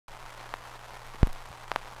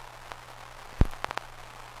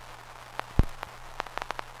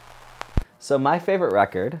So my favorite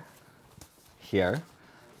record here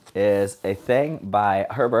is a thing by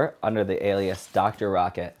Herbert under the alias Doctor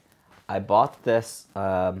Rockit. I bought this,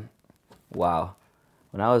 when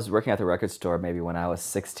I was working at the record store, maybe when I was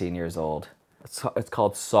 16 years old. It's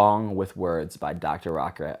called Song with Words by Doctor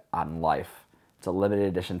Rockit on Life. It's a limited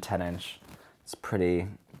edition 10-inch. It's pretty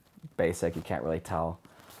basic, you can't really tell.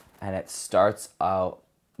 And it starts out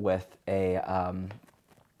with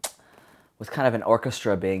with kind of an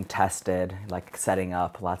orchestra being tested, like setting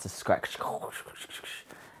up, lots of scratch.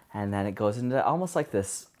 And then it goes into almost like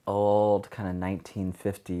this old kind of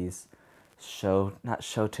 1950s show, not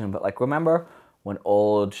show tune, but like, remember when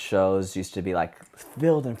old shows used to be like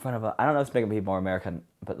filled in front of I don't know if it's making me more American,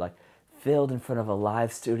 but like filled in front of a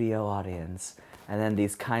live studio audience. And then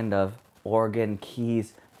these kind of organ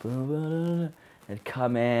keys would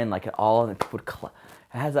come in, like it all, and it would, it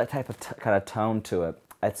has that type of kind of tone to it.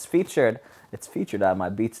 It's featured on my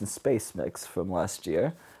Beats in Space mix from last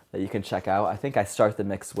year that you can check out. I think I start the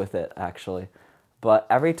mix with it, actually. But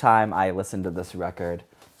every time I listen to this record,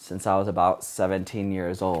 since I was about 17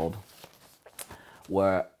 years old,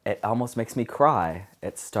 where it almost makes me cry.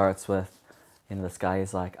 It starts with, this guy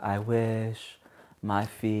is like, I wish my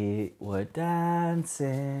feet were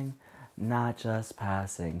dancing, not just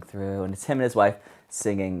passing through. And it's him and his wife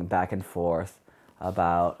singing back and forth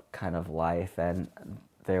about kind of life and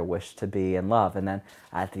their wish to be in love. And then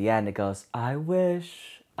at the end it goes, I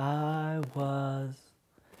wish I was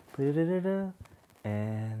in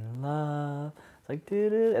love. It's like,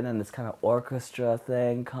 and then this kind of orchestra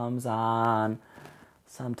thing comes on.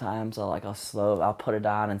 Sometimes I'll put it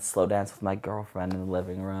on and slow dance with my girlfriend in the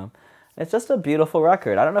living room. It's just a beautiful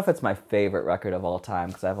record. I don't know if it's my favorite record of all time,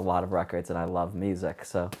 because I have a lot of records and I love music.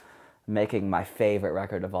 So making my favorite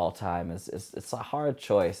record of all time it's a hard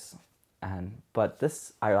choice. But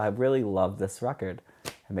this, I really love this record.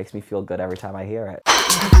 It makes me feel good every time I hear it.